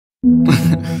Yeah,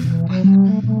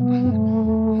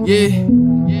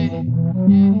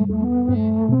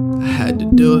 I had to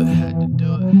do it.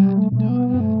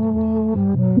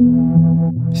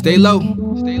 Stay low.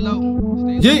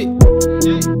 Yeah.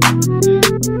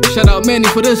 Shout out Manny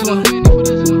for this one.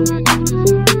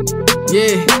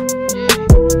 Yeah.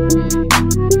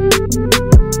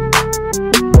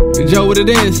 Joe, what it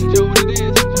is?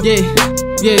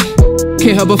 Yeah.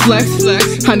 Can't help but flex.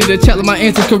 I need to check if my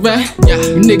answer's correct.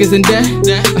 You niggas in debt.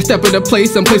 I step in the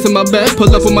place, I'm placing my bet. Pull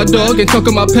up with my dog and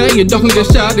talking my pay. Your dog can get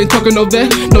shot, ain't talking no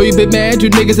vet. Know you been mad, you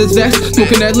niggas is vexed.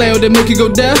 Smoking that loud that make you go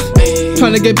deaf.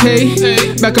 Trying to get paid.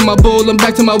 Back on my bull, I'm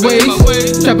back to my ways.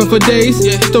 Trapping for days.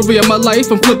 Story of my life,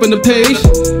 I'm flipping the page.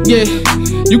 Yeah.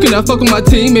 You cannot fuck with my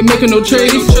team, ain't making no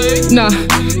trades. Nah,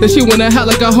 if she wanna hat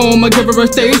like a home, I give her a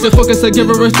stage. If focus, I give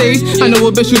her a stage. I know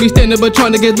a bitch you be standing but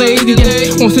trying to get laid.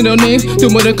 Yeah, won't say no names. Do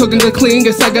more than cooking, get clean.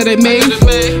 Guess I got it made.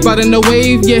 Riding the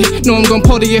wave, yeah. Know I'm gon'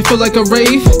 party, yeah. Feel like a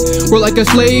rave. Work like a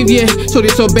slave, yeah. So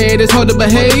they so bad, it's hard to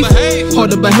behave.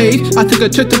 Hard to behave. I took a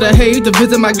trip to the Hague to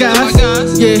visit my guys.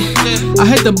 Yeah, I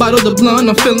hit the bottle, the blunt,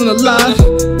 I'm feeling alive.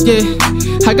 Yeah,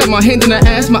 I got my hand in the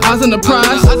ass, my eyes on the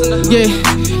prize. Yeah.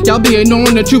 Y'all be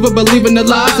ignoring the truth but believing the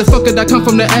lies. The fuck it, I come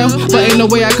from the L, but ain't no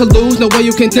way I could lose, no way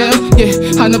you can tell.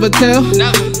 Yeah, I never tell.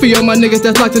 For all my niggas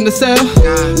that's locked in the cell.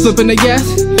 Flipping the yes,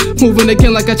 moving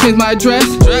again like I changed my address.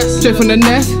 Straight from the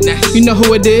nest, you know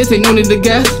who it is, ain't no need to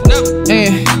guess.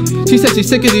 And she said she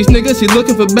sick of these niggas, she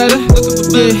looking for better.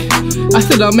 Yeah, I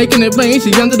said I'm making it rain,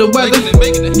 she under the weather.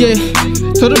 Yeah,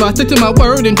 told her I stick to my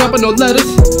word and dropping no letters.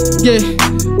 Yeah,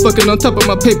 fucking on top of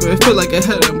my paper, it feel like a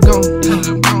head, I'm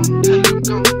gone.